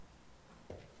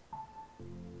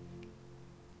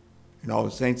And all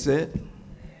the saints said,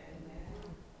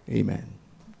 amen.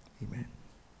 Amen.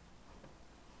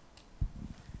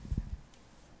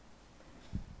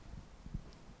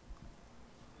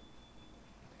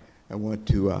 I want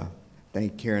to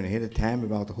thank Karen ahead of time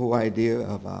about the whole idea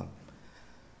of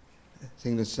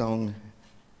singing the song,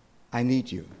 I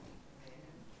Need You.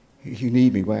 You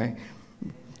need me, right?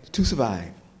 To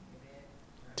survive.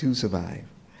 To survive.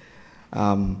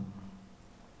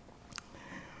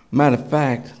 Matter of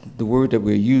fact, the word that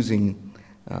we're using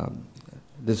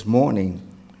this morning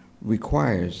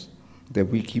requires that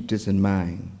we keep this in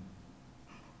mind.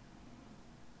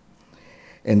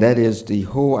 And that is the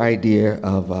whole idea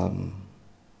of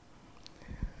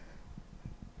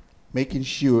making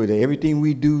sure that everything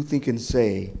we do, think, and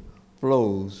say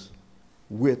flows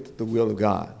with the will of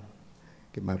God.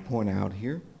 Get my point out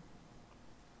here.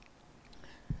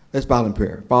 Let's bow in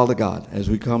prayer. Father God, as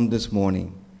we come this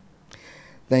morning,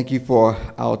 thank you for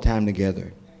our time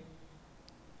together.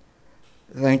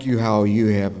 Thank you how you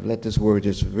have let this word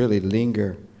just really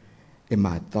linger in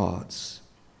my thoughts.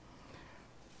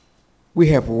 We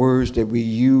have words that we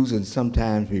use, and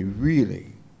sometimes we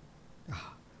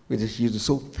just use it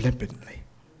so flippantly.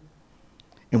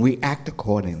 And we act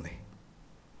accordingly.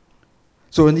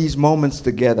 So in these moments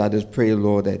together, I just pray,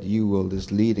 Lord, that you will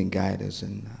just lead and guide us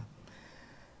and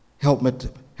help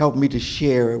me to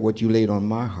share what you laid on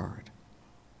my heart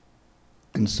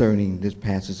concerning this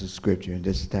passage of Scripture in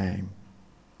this time.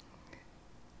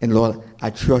 And Lord, I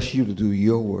trust you to do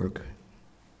your work,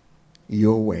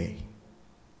 your way,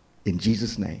 in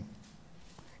Jesus' name.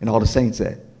 And all the saints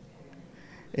said,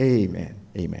 amen,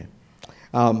 amen.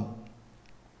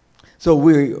 So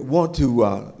we want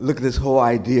to look at this whole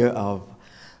idea of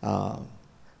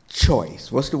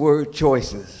choice. What's the word?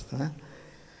 Choices. Huh?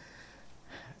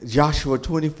 Joshua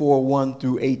 24, 1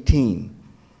 through 18.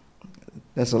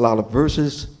 That's a lot of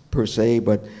verses per se,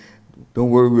 but don't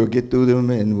worry, we'll get through them,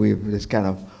 and we've just kind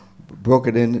of broke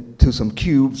it into some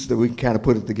cubes that we can kind of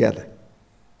put it together.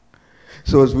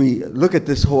 So as we look at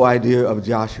this whole idea of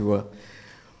Joshua,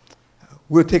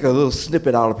 we'll take a little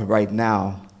snippet out of it right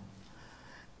now,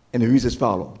 and it reads as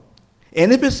follows.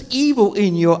 And if it's evil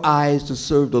in your eyes to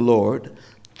serve the Lord,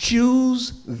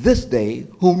 choose this day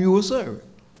whom you will serve.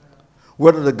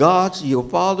 Whether the gods your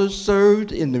fathers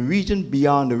served in the region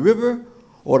beyond the river,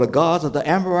 or the gods of the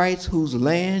Amorites whose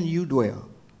land you dwell.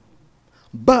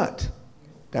 But,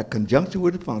 that conjunction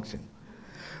with the function,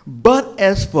 but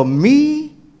as for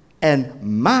me and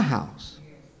my house,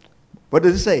 what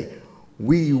does it say?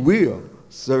 We will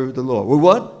serve the Lord. With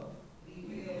what?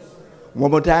 One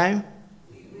more time.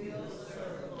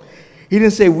 He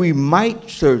didn't say we might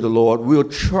serve the Lord. We'll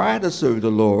try to serve the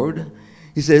Lord.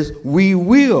 He says we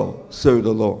will serve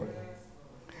the Lord.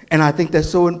 And I think that's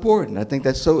so important. I think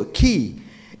that's so key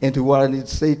into what I need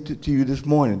to say to you this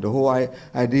morning, the whole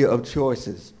idea of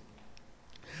choices.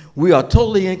 We are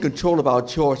totally in control of our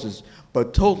choices,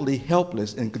 but totally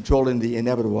helpless in controlling the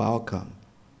inevitable outcome.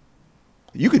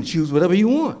 You can choose whatever you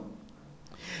want.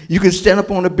 You can stand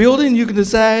up on a building, you can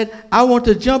decide, I want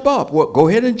to jump off. Well, go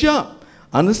ahead and jump.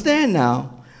 Understand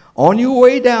now, on your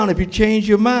way down, if you change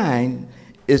your mind,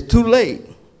 it's too late.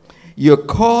 You're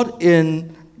caught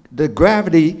in the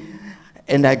gravity,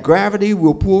 and that gravity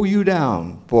will pull you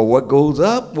down. For what goes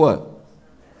up, what?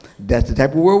 That's the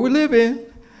type of world we live in.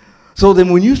 So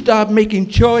then when you start making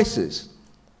choices,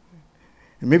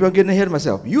 and maybe I'm getting ahead of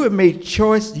myself, you make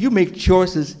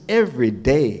choices every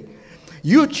day.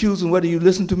 You're choosing whether you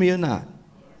listen to me or not.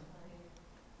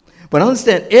 But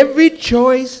understand, every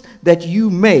choice that you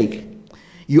make,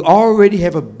 you already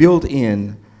have a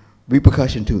built-in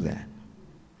repercussion to that.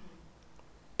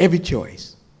 Every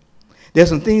choice. There's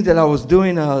some things that I was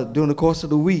doing during the course of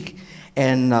the week,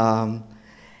 and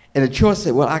the choice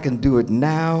said, well, I can do it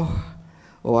now,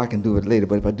 or I can do it later.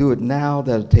 But if I do it now,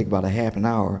 that'll take about a half an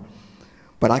hour.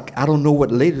 But I don't know what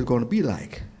later is going to be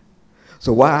like.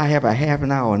 So why I have a half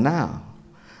an hour now?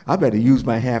 I better use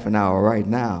my half an hour right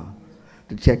now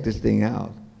to check this thing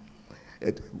out.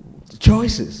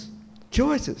 Choices,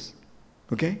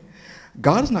 okay?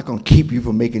 God is not going to keep you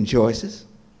from making choices.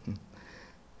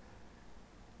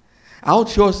 Our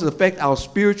choices affect our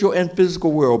spiritual and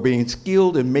physical world. Being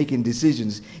skilled in making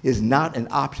decisions is not an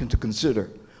option to consider,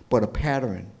 but a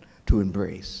pattern to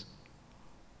embrace.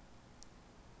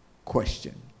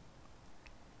 Question.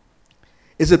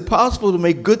 Is it possible to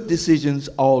make good decisions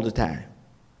all the time?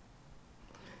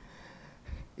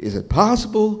 Is it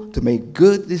possible to make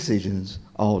good decisions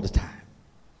all the time?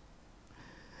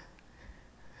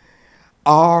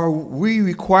 Are we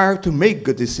required to make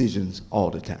good decisions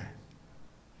all the time?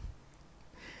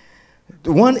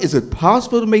 One, is it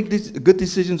possible to make good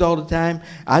decisions all the time?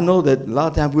 I know that a lot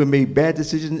of times we make bad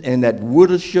decisions and that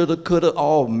woulda, shoulda, coulda,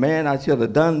 oh man, I should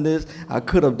have done this, I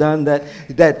could have done that.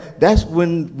 That's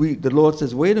when the Lord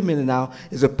says, wait a minute now,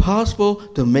 is it possible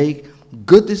to make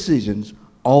good decisions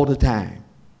all the time?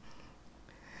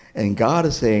 And God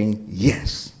is saying,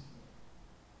 yes.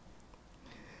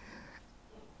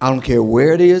 I don't care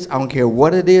where it is, I don't care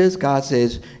what it is, God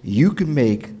says, you can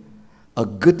make a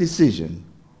good decision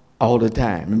all the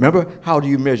time. Remember, how do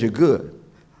you measure good?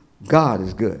 God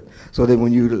is good. So that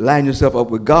when you line yourself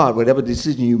up with God, whatever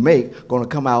decision you make, going to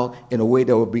come out in a way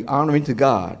that will be honoring to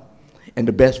God and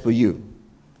the best for you.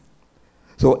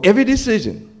 So every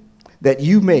decision that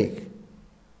you make,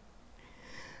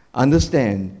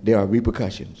 understand there are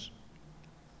repercussions.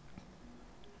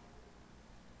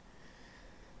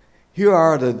 Here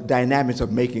are the dynamics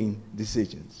of making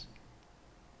decisions.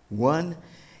 One,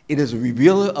 it is a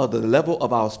revealer of the level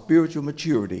of our spiritual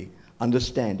maturity,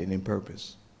 understanding, and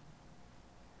purpose.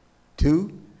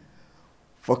 Two,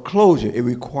 for closure, it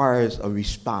requires a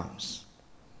response.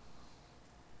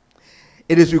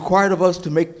 It is required of us to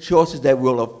make choices that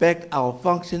will affect our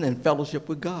function and fellowship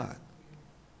with God.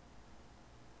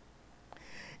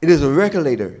 It is a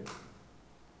regulator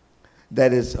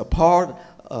that is a part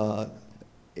of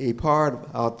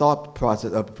our thought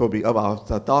process, of our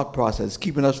thought process,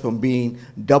 keeping us from being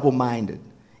double-minded,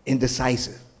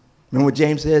 indecisive. Remember what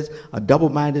James says? A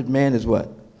double-minded man is what?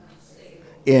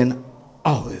 In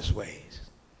all his ways.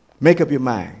 Make up your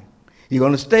mind. You're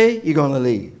going to stay, you're going to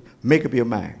leave. Make up your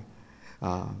mind.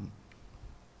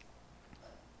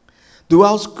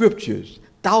 Throughout scriptures,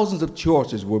 thousands of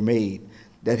choices were made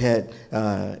that had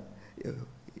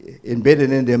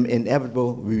embedded in them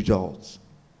inevitable results.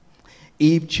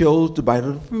 Eve chose to bite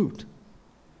of the fruit.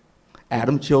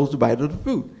 Adam chose to bite of the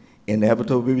fruit.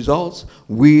 Inevitable results.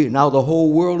 Now the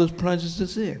whole world is plunged into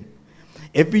sin.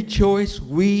 Every choice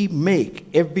we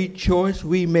make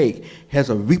has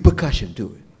a repercussion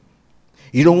to it.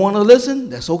 You don't want to listen?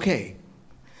 That's okay.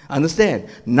 Understand,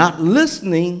 not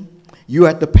listening, you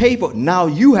have to pay for it. Now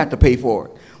you have to pay for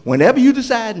it. Whenever you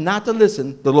decide not to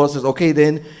listen, the Lord says, okay,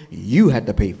 then you have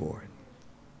to pay for it.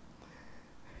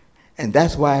 And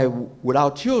that's why with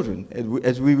our children,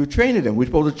 as we were training them, we're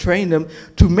supposed to train them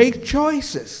to make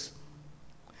choices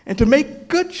and to make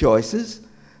good choices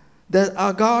that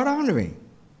are God-honoring.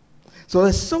 So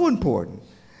that's so important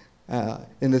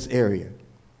in this area.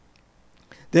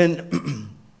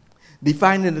 Then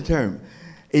defining the term,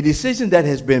 a decision that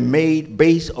has been made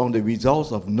based on the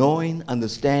results of knowing,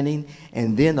 understanding,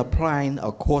 and then applying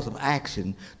a course of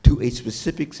action to a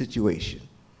specific situation.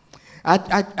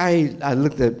 I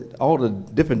looked at all the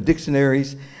different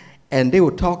dictionaries, and they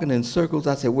were talking in circles.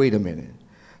 I said, wait a minute.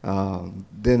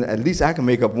 Then at least I can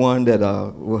make up one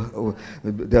that'll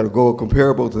go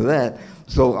comparable to that.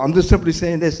 So I'm just simply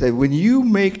saying this, that when you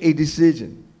make a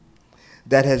decision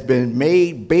that has been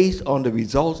made based on the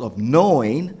results of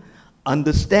knowing,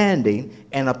 understanding,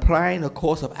 and applying a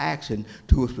course of action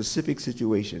to a specific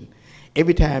situation,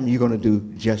 every time you're going to do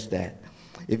just that.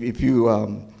 If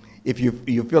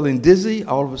you're feeling dizzy,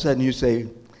 all of a sudden you say,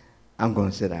 I'm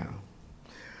going to sit down.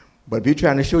 But if you're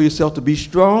trying to show yourself to be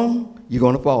strong, you're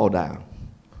going to fall down.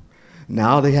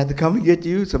 Now they had to come and get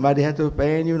you. Somebody had to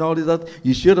fan you and all these other.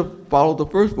 You should have followed the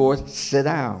first voice, sit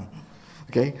down.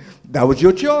 Okay? That was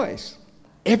your choice.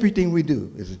 Everything we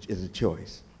do is a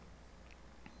choice.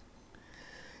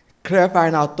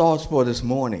 Clarifying our thoughts for this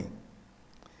morning.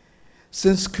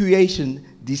 Since creation,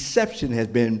 deception has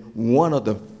been one of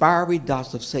the fiery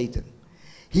darts of Satan.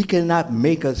 He cannot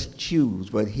make us choose,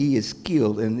 but he is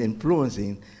skilled in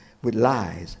influencing with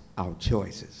lies our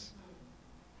choices.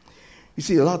 You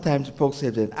see, a lot of times folks say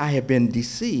that I have been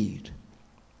deceived.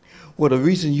 Well, the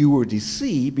reason you were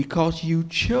deceived because you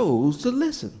chose to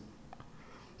listen.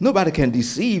 Nobody can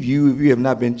deceive you if you have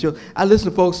not been chosen. I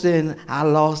listen to folks saying, I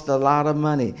lost a lot of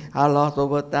money. I lost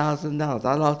over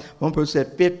 $1,000. One person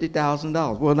said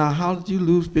 $50,000. Well, now, how did you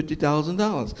lose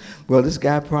 $50,000? Well, this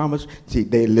guy promised. See,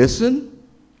 they listened,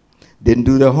 didn't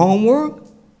do their homework,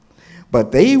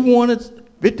 but they wanted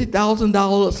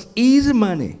 $50,000 easy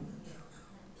money.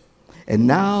 And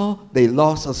now they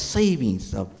lost a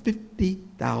savings of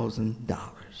 $50,000.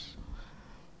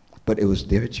 But it was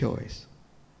their choice.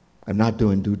 I'm not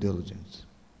doing due diligence.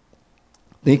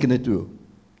 Thinking it through.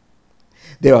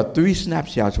 There are 3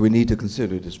 snapshots we need to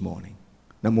consider this morning.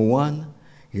 Number 1,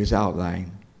 here's the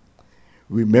outline.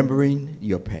 Remembering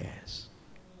your past.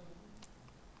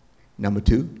 Number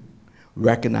 2,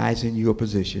 recognizing your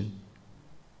position.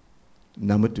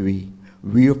 Number 3,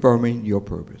 reaffirming your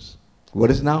purpose.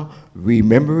 What is now?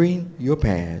 Remembering your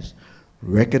past,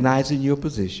 recognizing your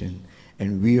position,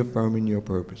 and reaffirming your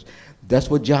purpose. That's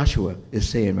what Joshua is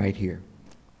saying right here.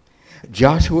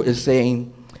 Joshua is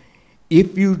saying,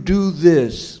 if you do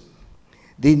this,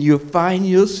 then you'll find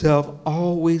yourself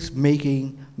always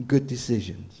making good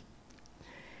decisions.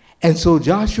 And so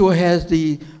Joshua has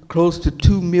the close to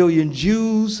 2 million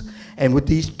Jews, and with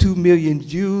these 2 million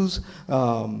Jews,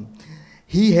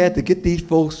 he had to get these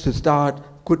folks to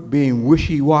quit being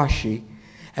wishy-washy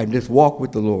and just walk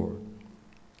with the Lord.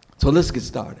 So let's get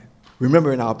started.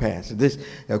 Remembering our past. This,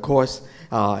 of course,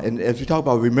 and as we talk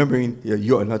about remembering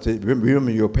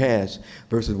your past,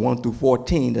 verses 1 through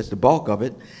 14, that's the bulk of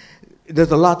it. There's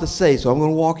a lot to say, so I'm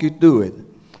going to walk you through it.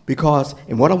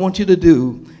 And what I want you to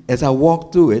do as I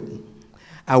walk through it,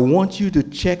 I want you to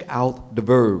check out the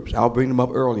verbs. I'll bring them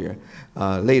up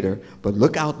later, but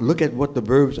look at what the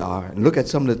verbs are, and look at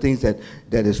some of the things that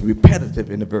is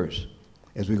repetitive in the verse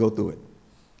as we go through it.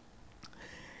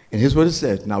 And here's what it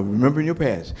says. Now, remember in your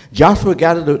past. Joshua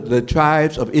gathered the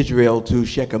tribes of Israel to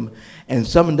Shechem and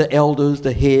summoned the elders,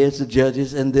 the heads, the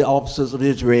judges, and the officers of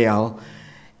Israel.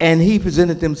 And they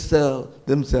presented themselves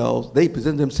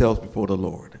before the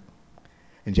Lord.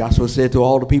 And Joshua said to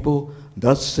all the people,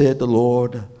 thus said the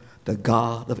Lord, the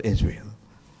God of Israel.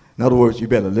 In other words, you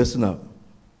better listen up.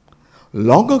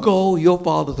 Long ago, your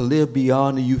fathers lived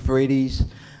beyond the Euphrates,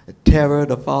 Terah,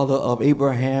 the father of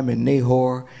Abraham and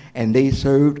Nahor, and they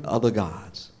served other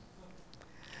gods.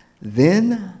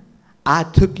 Then I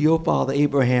took your father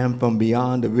Abraham from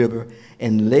beyond the river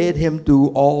and led him through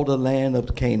all the land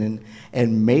of Canaan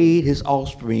and made his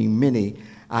offspring many.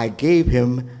 I gave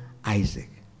him Isaac.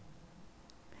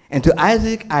 And to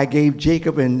Isaac I gave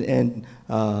Jacob and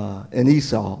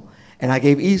Esau, and I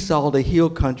gave Esau the hill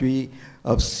country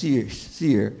of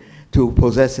Seir to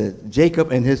possess it.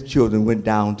 Jacob and his children went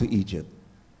down to Egypt.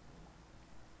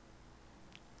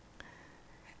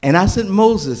 And I sent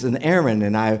Moses and Aaron,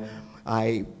 and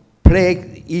I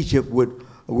plagued Egypt with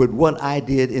what I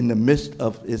did in the midst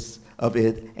of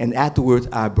it, and afterwards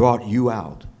I brought you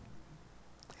out.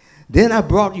 Then I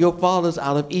brought your fathers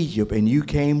out of Egypt, and you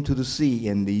came to the sea,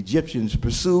 and the Egyptians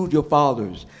pursued your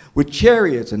fathers with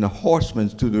chariots and the horsemen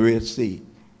to the Red Sea.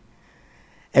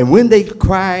 And when they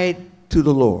cried to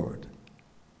the Lord,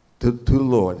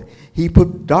 he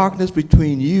put darkness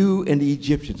between you and the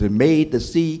Egyptians and made the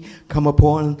sea come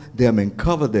upon them and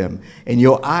cover them. And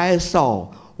your eyes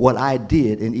saw what I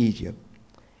did in Egypt,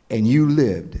 and you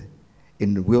lived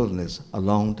in the wilderness a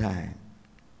long time.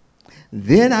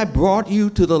 Then I brought you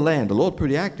to the land. The Lord's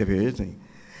pretty active here, isn't he?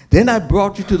 Then I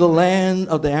brought you to the land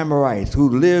of the Amorites, who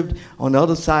lived on the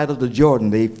other side of the Jordan.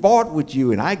 They fought with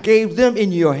you, and I gave them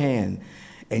in your hand.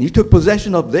 And you took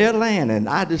possession of their land, and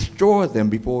I destroyed them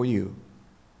before you.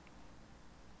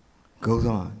 Goes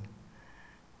on.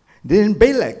 Then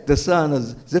Balak, the son of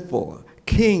Zippor,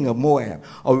 king of Moab,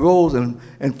 arose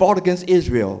and fought against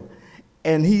Israel.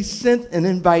 And he sent an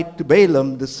invite to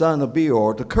Balaam, the son of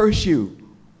Beor, to curse you.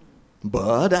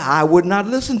 But I would not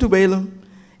listen to Balaam.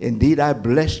 Indeed, I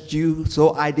blessed you,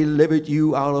 so I delivered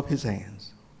you out of his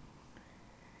hands.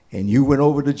 And you went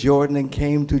over the Jordan and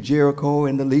came to Jericho,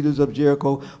 and the leaders of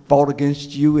Jericho fought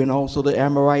against you, and also the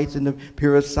Amorites and the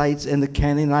Perizzites and the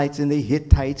Canaanites and the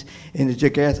Hittites and the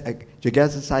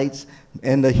Girgashites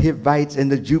and the Hivites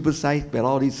and the Jebusites. Got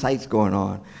all these sites going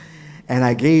on. And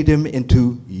I gave them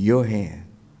into your hand.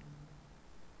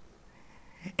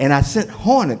 And I sent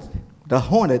the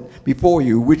hornet before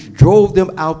you, which drove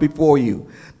them out before you,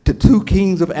 to 2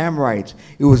 kings of Amorites.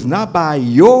 It was not by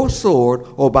your sword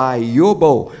or by your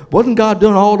bow. Wasn't God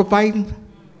doing all the fighting?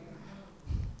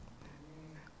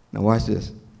 Now watch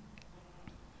this.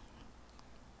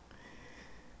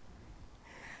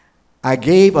 I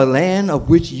gave a land of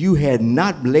which you had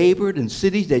not labored, and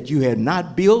cities that you had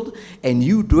not built, and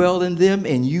you dwell in them,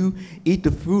 and you eat the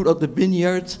fruit of the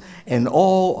vineyards and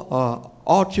all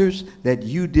orchards that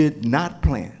you did not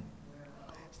plant.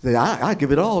 So I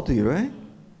give it all to you, right?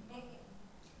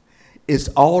 It's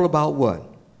all about what?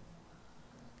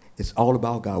 It's all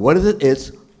about God. What is it?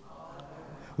 It's,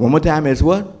 one more time, it's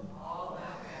what?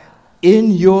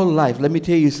 In your life, let me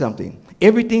tell you something.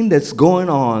 Everything that's going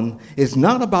on is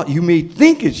not about, you may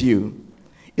think it's you,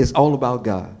 it's all about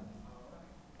God.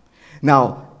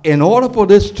 Now, in order for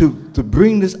this to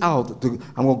bring this out, I'm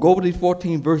going to go over these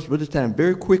 14 verses for this time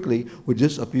very quickly with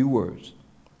just a few words.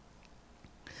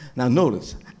 Now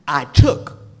notice, I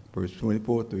took, verse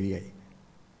 24, 38.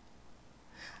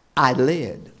 I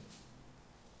led,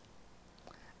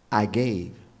 I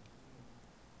gave,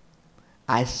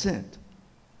 I sent,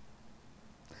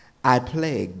 I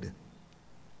plagued,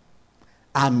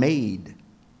 I made,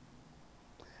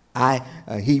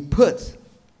 he put,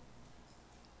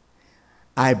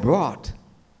 I brought,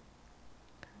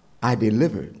 I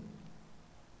delivered,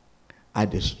 I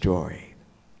destroyed.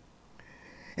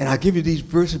 And I give you these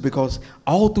verses because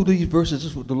all through these verses,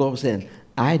 this is what the Lord was saying.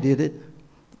 I did it.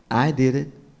 I did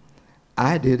it.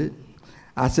 I did it.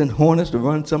 I sent hornets to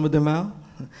run some of them out.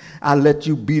 I let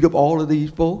you beat up all of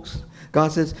these folks.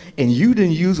 God says, and you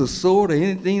didn't use a sword or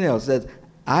anything else. Says,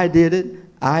 I did it.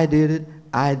 I did it.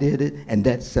 I did it. And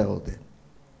that settled it.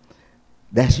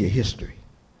 That's your history.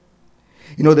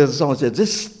 You know, there's a song that says,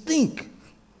 just think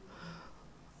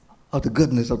of the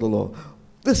goodness of the Lord.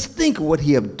 Just think of what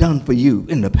he have done for you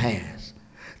in the past.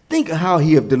 Think of how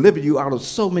he have delivered you out of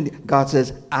so many. God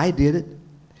says, I did it.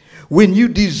 When you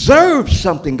deserve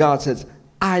something, God says,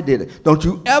 I did it. Don't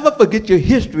you ever forget your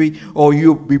history or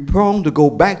you'll be prone to go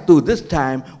back through this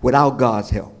time without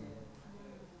God's help.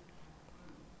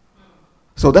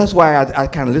 So that's why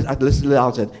I listened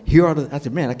out and said, here are the, I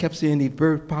said, man, I kept seeing these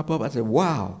verbs pop up. I said,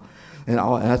 wow. And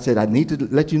I said, I need to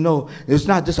let you know, it's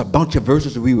not just a bunch of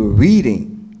verses that we were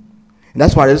reading. And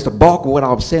that's why it's the bulk of what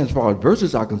I was saying as far as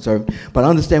verses are concerned. But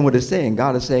understand what it's saying.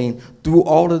 God is saying, through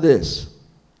all of this,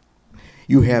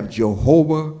 you have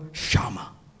Jehovah Shammah.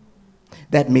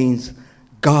 That means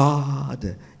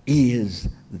God is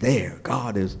there.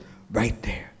 God is right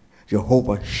there.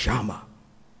 Jehovah Shammah.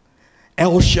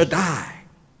 El Shaddai,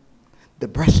 the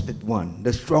breasted one,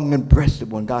 the strong and breasted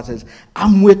one. God says,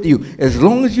 I'm with you. As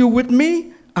long as you're with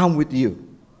me, I'm with you.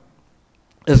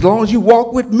 As long as you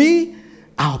walk with me,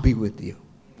 I'll be with you.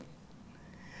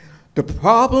 The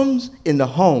problems in the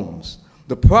homes,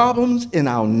 the problems in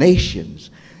our nations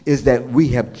is that we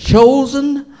have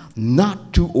chosen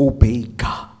not to obey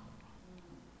God.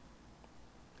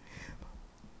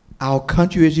 Our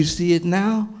country, as you see it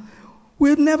now,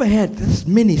 we've never had this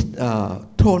many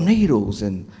tornadoes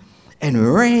and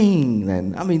rain.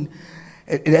 And I mean,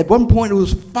 at one point it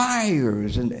was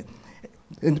fires. And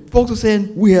folks are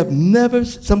saying,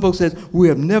 some folks says, we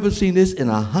have never seen this in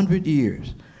 100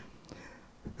 years.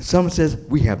 Some says,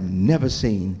 we have never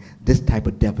seen this type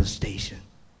of devastation.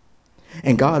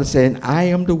 And God is saying, I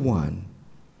am the one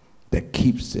that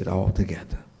keeps it all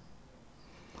together.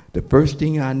 The first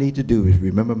thing I need to do is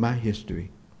remember my history.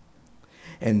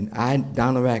 And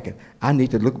down the Raickett, I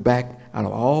need to look back out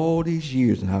of all these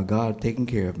years and how God has taken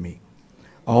care of me.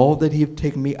 All that he has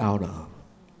taken me out of.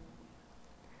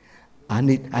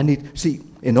 See,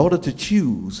 in order to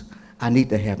choose, I need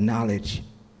to have knowledge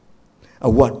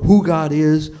of who God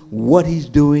is, what he's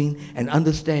doing, and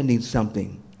understanding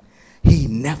something. He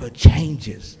never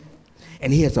changes.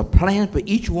 And he has a plan for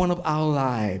each one of our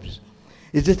lives.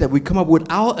 It's just that we come up with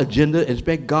our agenda and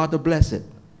expect God to bless it.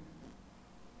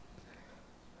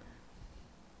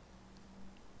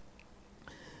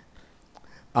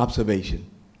 Observation.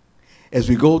 As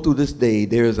we go through this day,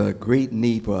 there is a great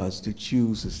need for us to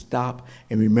choose to stop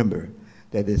and remember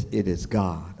that it is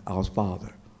God, our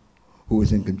Father, who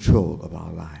is in control of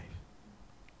our life.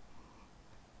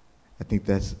 I think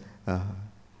that's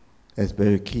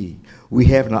very key. We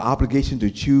have an obligation to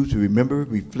choose to remember,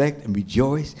 reflect, and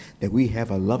rejoice that we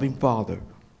have a loving Father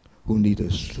who neither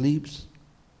sleeps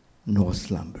nor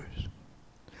slumbers.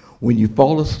 When you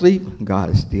fall asleep,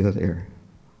 God is still there.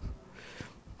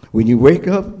 When you wake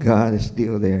up, God is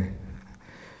still there.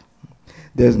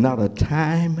 There's not a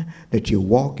time that you're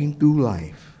walking through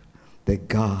life that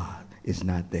God is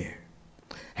not there.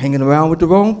 Hanging around with the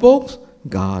wrong folks,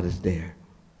 God is there.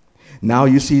 Now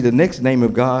you see the next name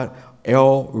of God,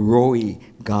 El Roi.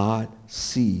 God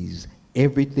sees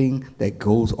everything that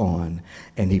goes on.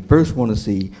 And he first wants to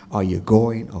see, are you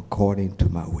going according to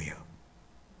my will?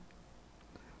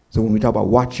 So when we talk about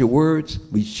watch your words,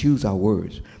 we choose our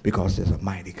words because there's a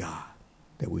mighty God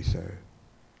that we serve.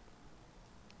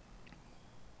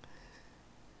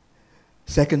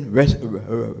 Second,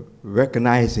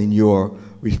 recognizing your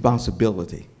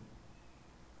responsibility.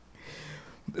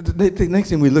 The next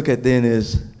thing we look at then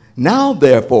is, now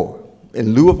therefore,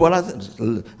 in lieu of what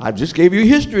I just gave you a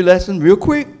history lesson real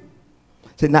quick.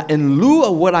 Say, now in lieu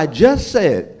of what I just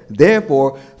said,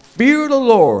 therefore, fear the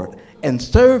Lord and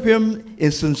serve him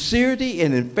in sincerity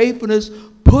and in faithfulness.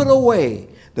 Put away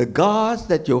the gods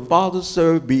that your fathers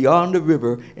served beyond the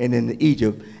river and in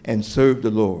Egypt, and serve the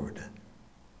Lord.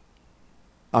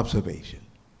 Observation.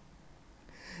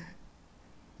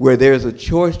 Where there's a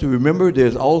choice to remember,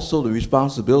 there's also the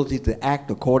responsibility to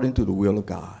act according to the will of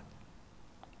God.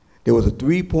 There was a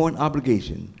 3-point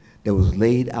obligation that was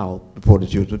laid out before the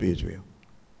children of Israel.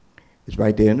 It's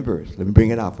right there in the verse. Let me bring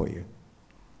it out for you.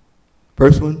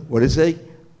 First one, what does it say?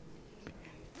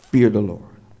 Fear the Lord.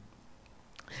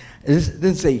 It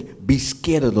didn't say be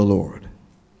scared of the Lord.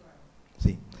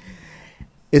 See,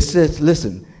 it says,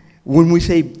 listen, when we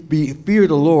say fear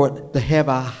the Lord, to have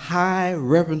a high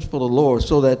reverence for the Lord,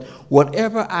 so that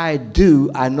whatever I do,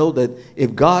 I know that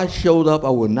if God showed up, I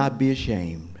will not be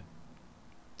ashamed.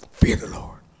 Fear the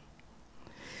Lord.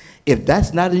 If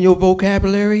that's not in your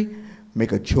vocabulary,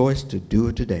 make a choice to do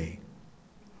it today.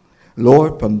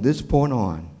 Lord, from this point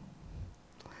on,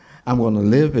 I'm going to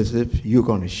live as if you're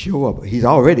going to show up. He's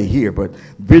already here, but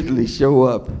visually show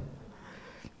up.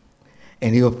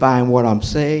 And he'll find what I'm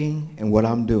saying and what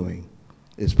I'm doing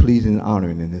is pleasing and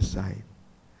honoring in his sight.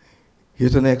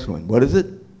 Here's the next one. What is it?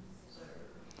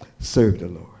 Serve the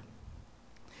Lord.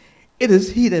 It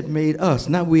is he that made us,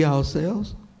 not we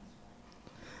ourselves.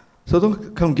 So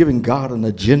don't come giving God an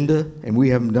agenda and we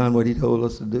haven't done what he told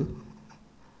us to do.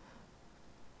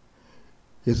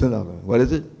 Here's another one. What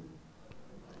is it?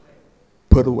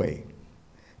 Put away.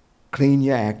 Clean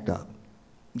your act up.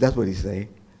 That's what he's saying.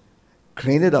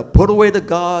 Clean it up. Put away the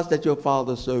gods that your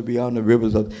fathers served beyond the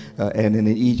rivers of and in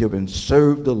Egypt, and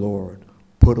serve the Lord.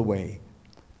 Put away.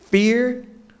 Fear,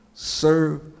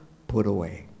 serve, put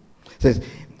away. It says,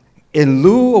 in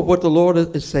lieu of what the Lord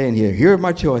is saying here are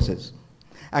my choices.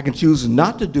 I can choose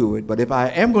not to do it, but if I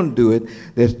am going to do it,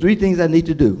 there's three things I need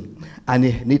to do. I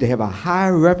need to have a high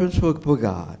reverence for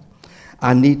God.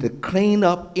 I need to clean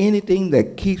up anything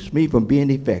that keeps me from being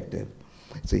effective.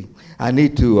 See, I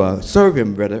need to serve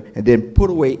him better, and then put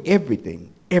away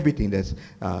everything that's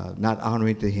not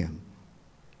honoring to him.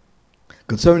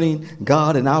 Concerning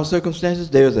God and our circumstances,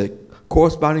 there's a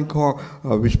corresponding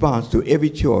response to every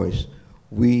choice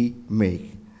we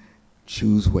make.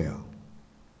 Choose well.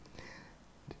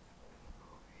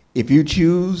 If you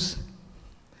choose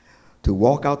to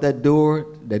walk out that door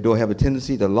have a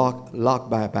tendency to lock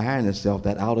behind itself,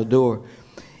 that outer door.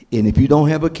 And if you don't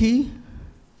have a key,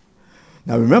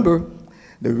 now remember,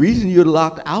 the reason you're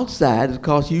locked outside is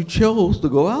because you chose to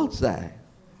go outside.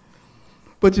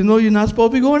 But you know you're not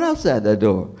supposed to be going outside that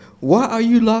door. Why are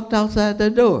you locked outside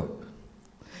that door?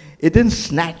 It didn't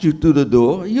snatch you through the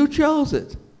door. You chose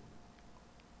it.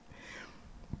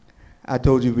 I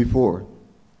told you before,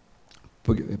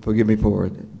 forgive me for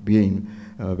being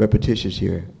repetitious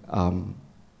here.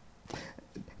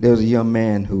 There was a young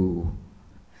man who,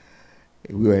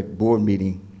 we were at board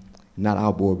meeting, not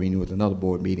our board meeting, it was another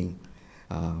board meeting.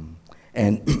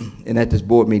 And at this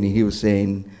board meeting, he was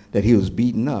saying that he was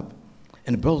beaten up.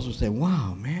 And the brothers were saying,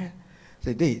 wow, man.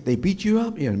 Said, they beat you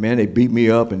up? Yeah, man, they beat me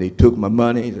up and they took my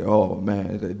money. He said, oh,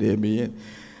 man, they did me in.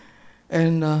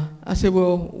 And I said,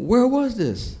 well, where was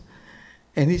this?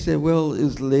 And he said, well, it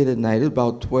was late at night. It was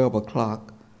about 12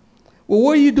 o'clock. Well,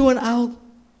 what are you doing out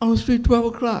on the street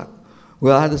 12 o'clock?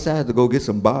 Well, I decided to go get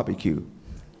some barbecue.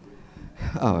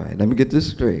 All right, let me get this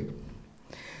straight.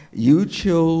 You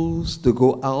chose to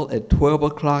go out at 12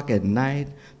 o'clock at night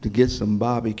to get some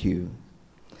barbecue.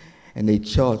 And they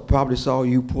probably saw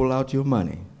you pull out your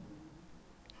money.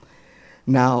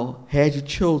 Now, had you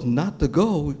chose not to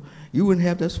go, you wouldn't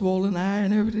have that swollen eye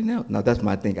and everything else. Now, that's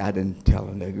my thing. I didn't tell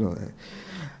him that. You know,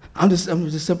 I'm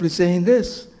just simply saying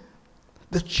this.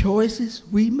 The choices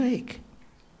we make,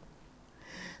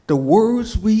 the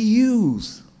words we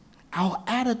use, our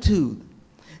attitude,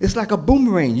 it's like a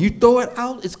boomerang. You throw it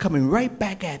out, it's coming right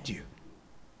back at you.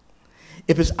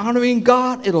 If it's honoring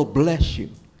God, it'll bless you.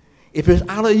 If it's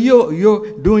out of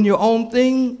you're doing your own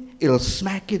thing, it'll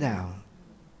smack you down.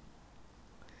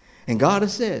 And God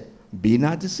has said, be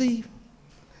not deceived.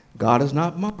 God is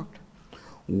not mocked.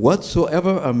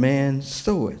 Whatsoever a man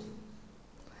soweth,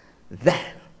 that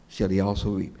shall he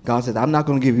also reap. God said, I'm not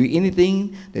going to give you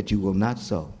anything that you will not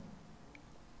sow.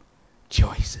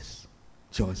 Choices.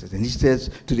 Choices. And he says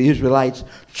to the Israelites,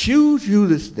 choose you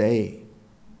this day.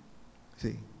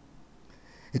 See?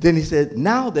 And then he said,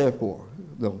 now therefore,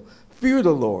 fear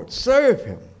the Lord, serve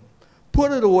him,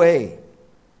 put it away.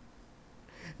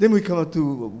 Then we come up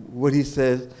to what he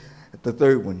says, the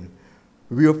third one,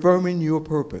 reaffirming your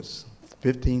purpose,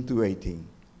 15 through 18.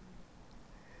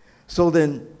 So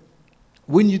then,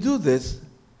 when you do this,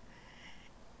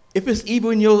 if it's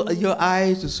evil in your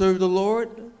eyes to serve the Lord,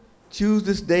 choose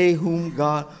this day whom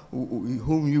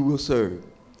you will serve.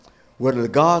 Whether the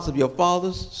gods of your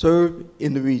fathers served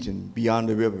in the region beyond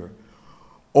the river,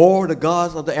 or the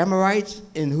gods of the Amorites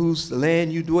in whose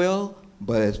land you dwell.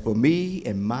 But as for me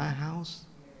and my house,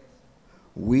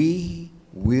 we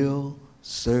will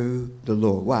serve the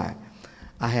Lord. Why?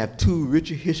 I have too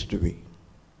rich a history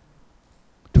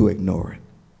to ignore it.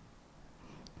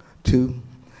 2,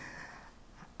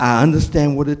 I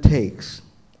understand what it takes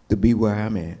to be where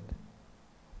I'm at.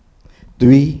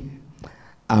 3,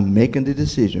 I'm making the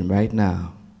decision right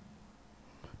now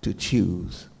to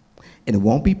choose. And it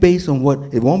won't be based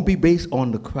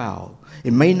on the crowd.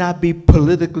 It may not be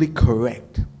politically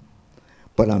correct,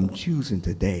 but I'm choosing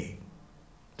today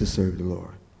to serve the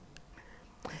Lord.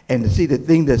 And to see the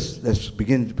thing that's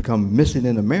beginning to become missing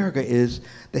in America is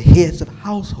the heads of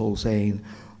households saying,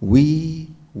 we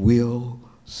will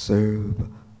serve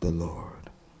the Lord.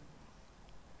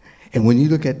 And when you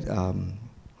look at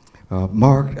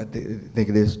Mark, I think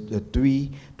it is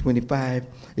 3:25,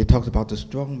 it talks about the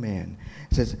strong man.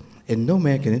 It says, and no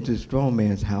man can enter the strong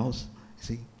man's house,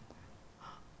 see,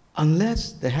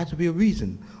 unless there has to be a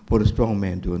reason for the strong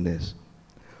man doing this.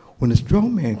 When the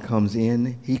strong man comes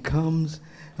in, he comes,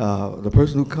 the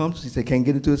person who comes, he said, can't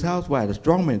get into his house. Why? The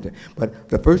strong man. But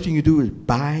the first thing you do is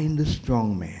bind the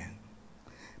strong man.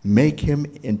 Make him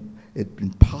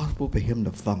impossible for him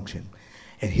to function.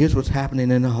 And here's what's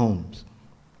happening in the homes.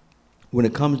 When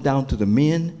it comes down to the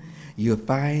men, you'll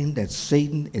find that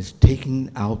Satan is taking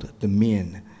out the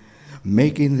men,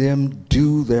 making them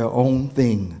do their own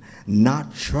thing,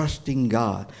 not trusting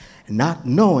God, not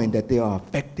knowing that they are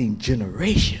affecting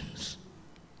generations.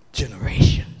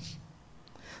 Generations.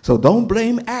 So don't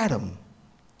blame Adam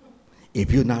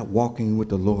if you're not walking with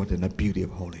the Lord in the beauty of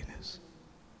holiness.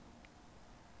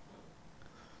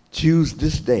 Choose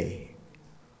this day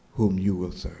whom you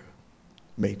will serve.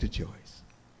 Make the choice.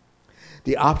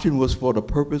 The option was for the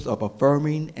purpose of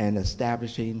affirming and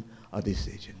establishing a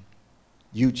decision.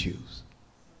 You choose.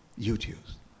 You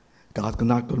choose. God's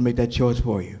not going to make that choice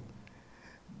for you.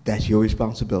 That's your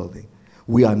responsibility.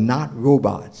 We are not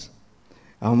robots.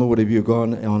 I don't know what if you're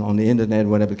going on the internet,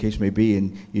 whatever the case may be,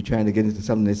 and you're trying to get into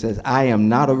something that says, I am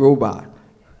not a robot.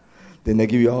 Then they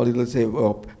give you all these, let's say,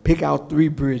 well, pick out 3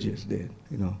 bridges then,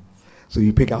 you know. So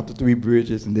you pick out the 3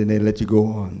 bridges, and then they let you go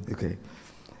on, okay.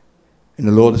 And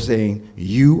the Lord is saying,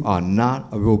 you are not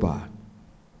a robot.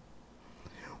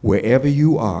 Wherever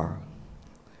you are,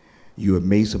 you have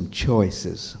made some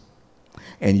choices.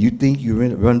 And you think you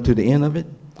run to the end of it?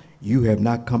 You have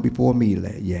not come before me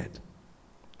yet.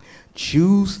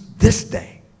 Choose this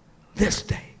day,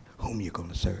 whom you're going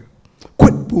to serve.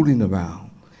 Quit fooling around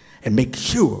and make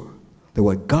sure that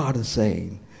what God is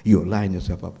saying, you align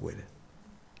yourself up with it.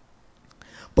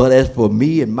 But as for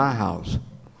me and my house,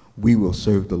 we will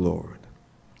serve the Lord.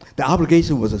 The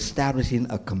obligation was establishing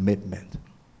a commitment.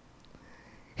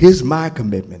 Here's my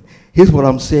commitment. Here's what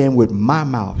I'm saying with my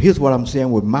mouth. Here's what I'm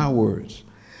saying with my words.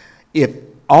 If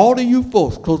all of you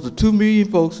folks, close to 2 million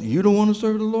folks, you don't want to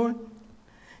serve the Lord,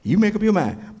 you make up your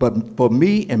mind. But for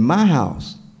me and my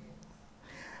house,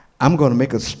 I'm going to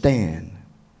make a stand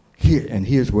here, and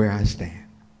here's where I stand.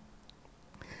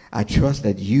 I trust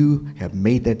that you have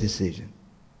made that decision.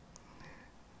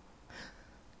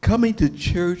 Coming to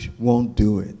church won't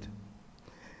do it.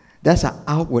 That's an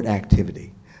outward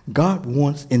activity. God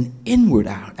wants an inward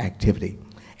activity,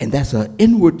 and that's an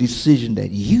inward decision that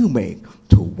you make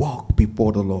to walk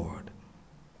before the Lord.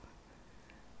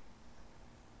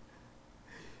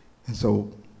 And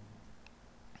so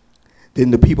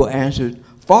then the people answered,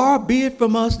 far be it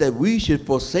from us that we should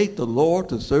forsake the Lord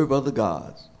to serve other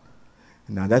gods.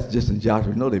 Now that's just in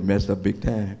Joshua. You know they messed up big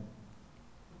time.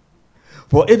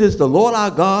 For it is the Lord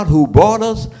our God who brought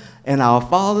us and our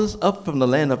fathers up from the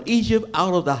land of Egypt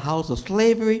out of the house of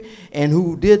slavery, and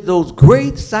who did those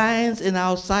great signs in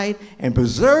our sight and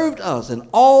preserved us in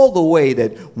all the way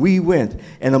that we went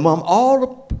and among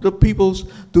all the peoples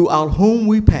throughout whom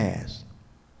we passed.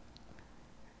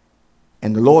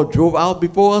 And the Lord drove out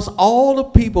before us all the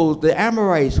peoples, the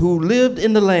Amorites, who lived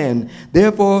in the land.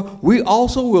 Therefore, we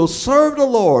also will serve the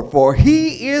Lord, for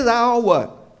he is our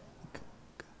what?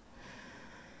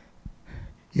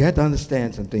 You have to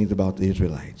understand some things about the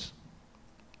Israelites.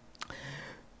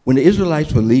 When the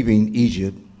Israelites were leaving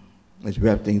Egypt, let's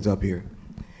wrap things up here.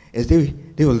 As they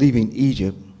were leaving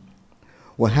Egypt,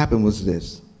 what happened was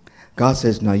this. God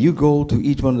says, now you go to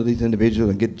each one of these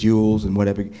individuals and get jewels and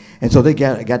whatever. And so they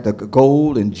got the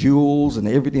gold and jewels and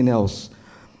everything else.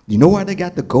 You know why they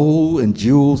got the gold and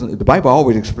jewels? And the Bible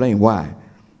always explains why.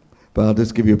 But I'll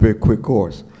just give you a very quick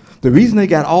course. The reason they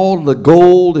got all the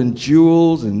gold and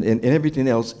jewels and everything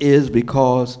else is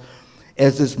because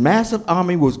as this massive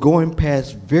army was going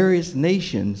past various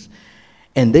nations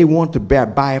and they wanted to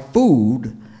buy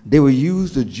food, they would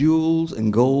use the jewels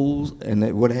and golds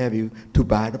and what have you to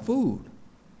buy the food.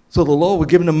 So the Lord was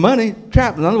giving them money,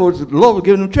 traveling. In other words, the Lord was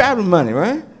giving them traveling money,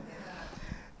 right?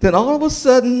 Then all of a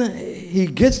sudden, he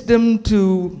gets them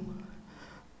to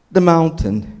the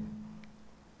mountain.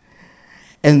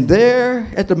 And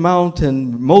there at the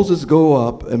mountain, Moses go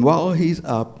up, and while he's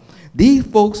up, these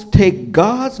folks take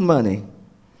God's money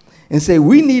and say,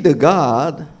 we need a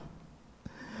God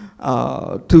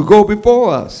to go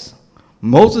before us.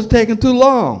 Moses taking too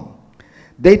long.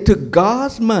 They took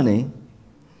God's money,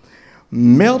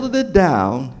 melted it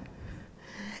down,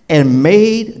 and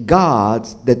made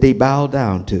gods that they bowed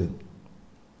down to.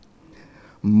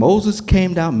 Moses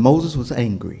came down. Moses was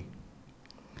angry.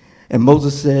 And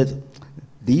Moses said,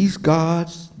 these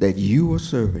gods that you are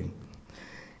serving,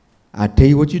 I tell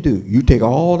you what you do. You take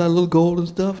all that little gold and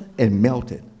stuff and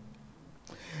melt it.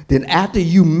 Then after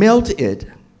you melt it,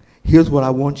 here's what I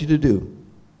want you to do.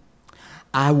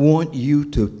 I want you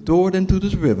to throw it into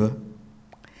this river,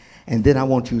 and then I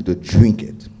want you to drink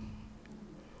it.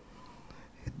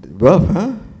 Rough,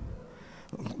 huh?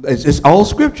 It's all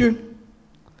scripture.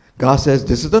 God says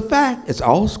this is the fact. It's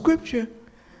all scripture.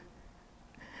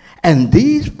 And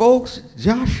these folks,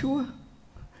 Joshua,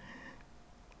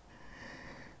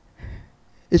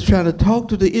 is trying to talk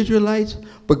to the Israelites,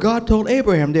 but God told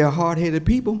Abraham they're hard-headed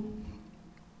people.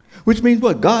 Which means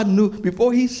what? God knew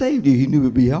before he saved you, he knew it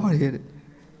would be hard-headed.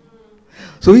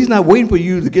 So he's not waiting for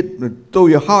you to throw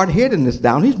your hard-headedness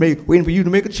down. He's waiting for you to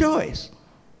make a choice.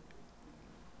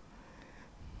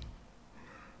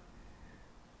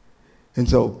 And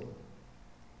so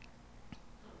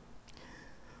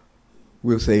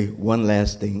we'll say one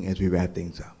last thing as we wrap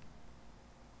things up.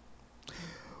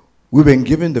 We've been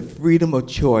given the freedom of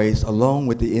choice along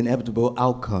with the inevitable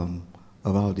outcome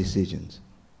of our decisions.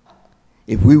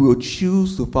 If we will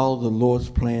choose to follow the Lord's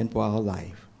plan for our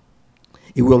life,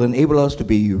 it will enable us to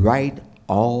be right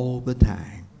all the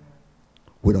time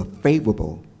with a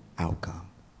favorable outcome.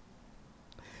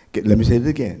 Let me say it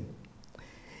again.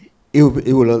 It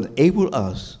will enable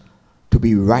us to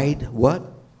be right, what?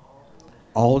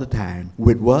 All the time.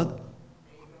 With what?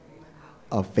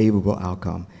 A favorable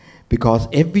outcome. Because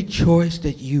every choice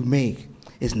that you make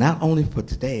is not only for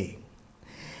today,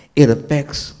 it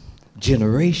affects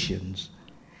generations,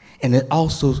 and it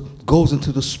also goes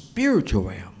into the spiritual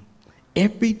realm.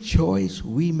 Every choice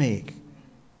we make,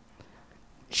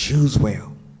 choose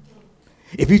well.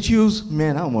 If you choose,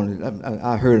 man,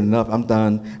 I heard enough. I'm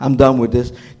done. I'm done with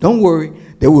this. Don't worry.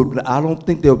 I don't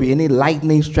think there'll be any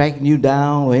lightning striking you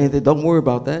down or anything. Don't worry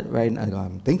about that, right? I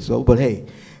don't think so. But hey,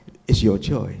 it's your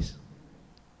choice.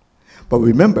 But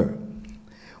remember,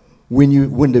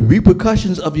 when the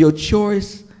repercussions of your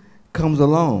choice comes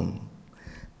along,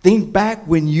 think back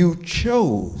when you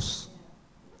chose.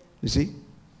 You see?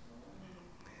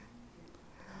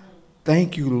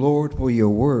 Thank you, Lord, for your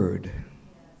word.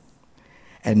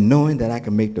 And knowing that I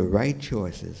can make the right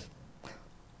choices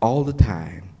all the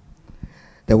time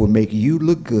that will make you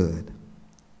look good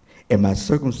and my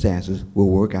circumstances will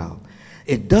work out.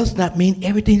 It does not mean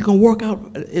everything's going to work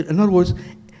out. In other words,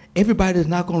 everybody is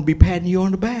not going to be patting you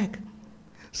on the back.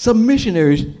 Some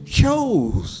missionaries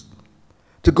chose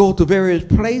to go to various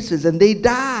places and they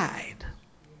died.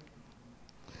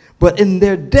 But in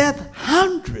their death,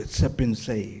 hundreds have been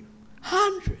saved.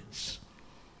 Hundreds.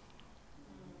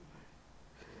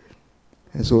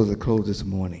 And so as I close this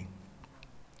morning,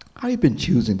 how have you been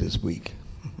choosing this week?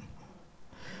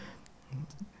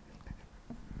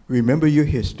 Remember your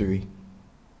history.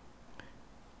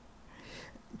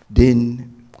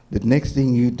 Then the next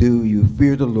thing you do, you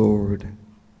fear the Lord.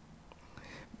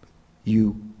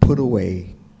 You put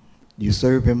away. You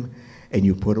serve him and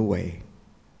you put away.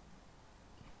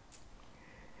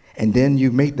 And then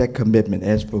you make that commitment,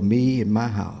 as for me and my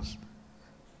house,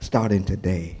 starting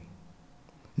today.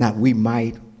 Not we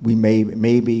might, we may,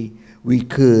 maybe, we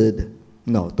could.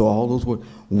 No, through all those words.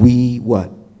 We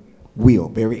what? Will.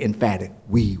 Very emphatic.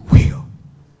 We will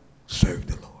serve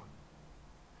the Lord.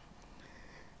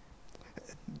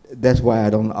 That's why I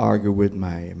don't argue with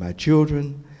my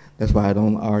children. That's why I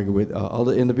don't argue with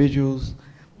other individuals.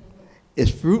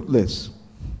 It's fruitless.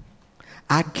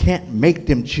 I can't make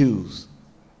them choose.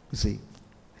 You see,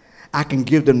 I can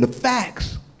give them the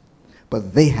facts,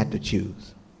 but they had to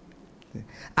choose.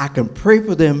 I can pray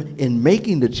for them in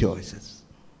making the choices.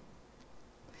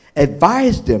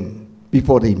 Advise them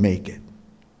before they make it,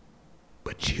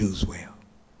 but choose well.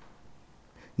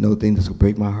 You know the thing that's going to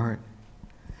break my heart?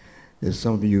 There's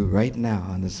some of you right now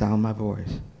on the sound of my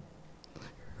voice,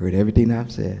 heard everything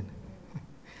I've said.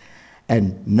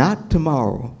 And not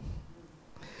tomorrow,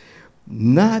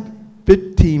 not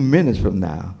 15 minutes from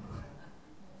now,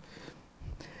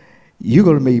 you're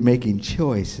going to be making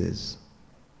choices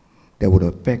that will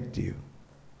affect you,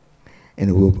 and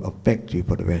it will affect you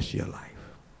for the rest of your life.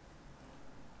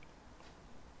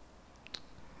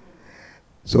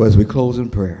 So as we close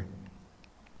in prayer,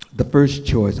 the first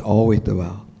choice always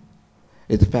throughout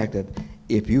is the fact that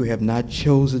if you have not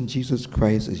chosen Jesus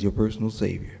Christ as your personal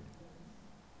Savior,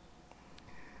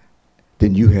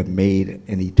 then you have made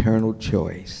an eternal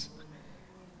choice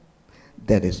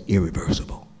that is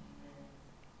irreversible.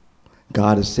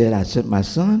 God has said, I sent my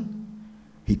son.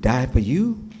 He died for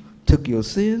you, took your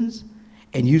sins,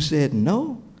 and you said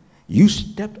no. You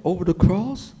stepped over the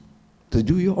cross to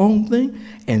do your own thing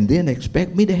and then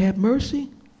expect me to have mercy?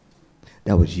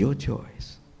 That was your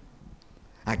choice.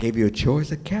 I gave you a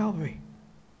choice at Calvary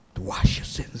to wash your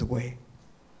sins away.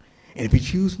 And if you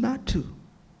choose not to,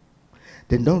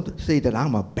 then don't say that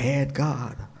I'm a bad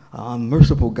God, an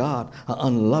unmerciful God, an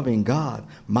unloving God.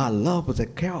 My love was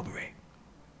at Calvary.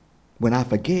 When I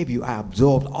forgave you, I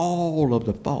absorbed all of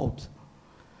the faults.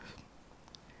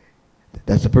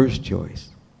 That's the first choice.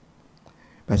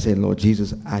 By saying, Lord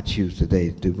Jesus, I choose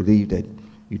today to believe that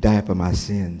you died for my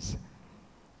sins.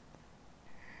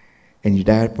 And you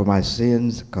died for my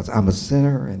sins because I'm a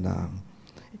sinner,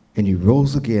 and you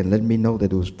rose again, letting me know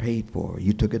that it was paid for.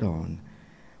 You took it on.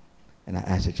 And I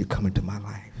ask that you come into my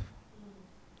life.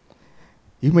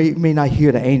 You may not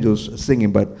hear the angels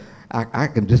singing, but I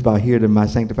can just about hear it in my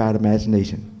sanctified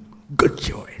imagination. Good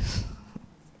choice.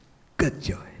 Good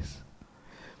choice.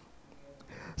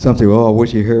 Some say, oh, I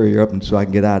wish you hurry up and so I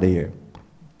can get out of here.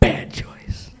 Bad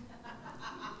choice.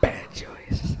 Bad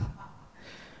choice.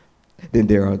 Then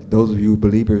there are those of you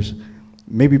believers,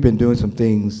 maybe been doing some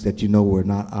things that you know were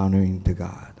not honoring to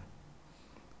God.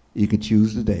 You can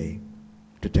choose today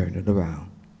to turn it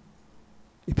around.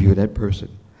 If you're that person,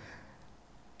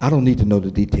 I don't need to know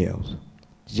the details.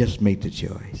 Just make the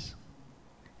choice.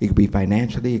 It could be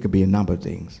financially, it could be a number of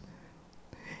things.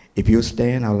 If you'll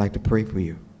stand, I would like to pray for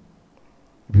you.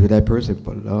 If you're that person,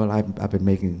 but Lord,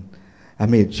 I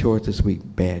made a choice this week,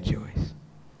 bad choice.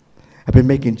 I've been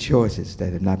making choices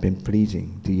that have not been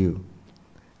pleasing to you.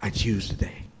 I choose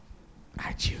today.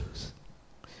 I choose.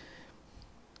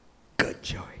 Good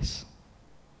choice.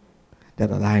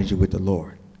 That aligns you with the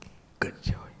Lord. Good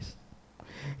choice.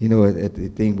 You know, at the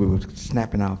thing we were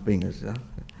snapping our fingers,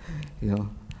 you know,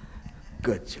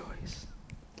 good choice.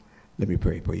 Let me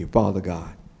pray for you. Father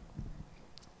God,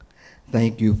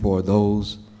 thank you for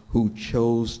those who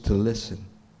chose to listen.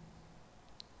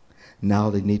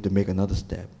 Now they need to make another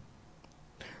step.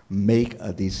 Make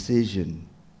a decision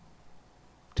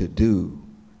to do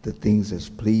the things that's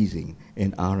pleasing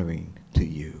and honoring to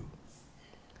you.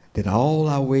 That all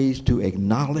our ways to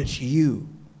acknowledge you,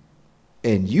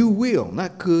 and you will,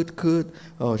 not could,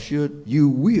 or should, you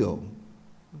will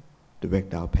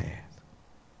direct our path.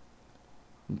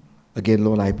 Again,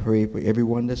 Lord, I pray for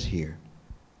everyone that's here.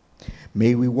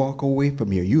 May we walk away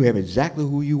from here. You have exactly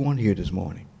who you want here this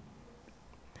morning.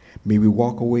 May we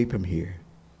walk away from here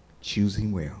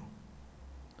choosing well.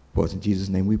 For it's in Jesus'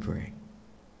 name we pray.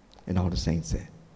 And all the saints said.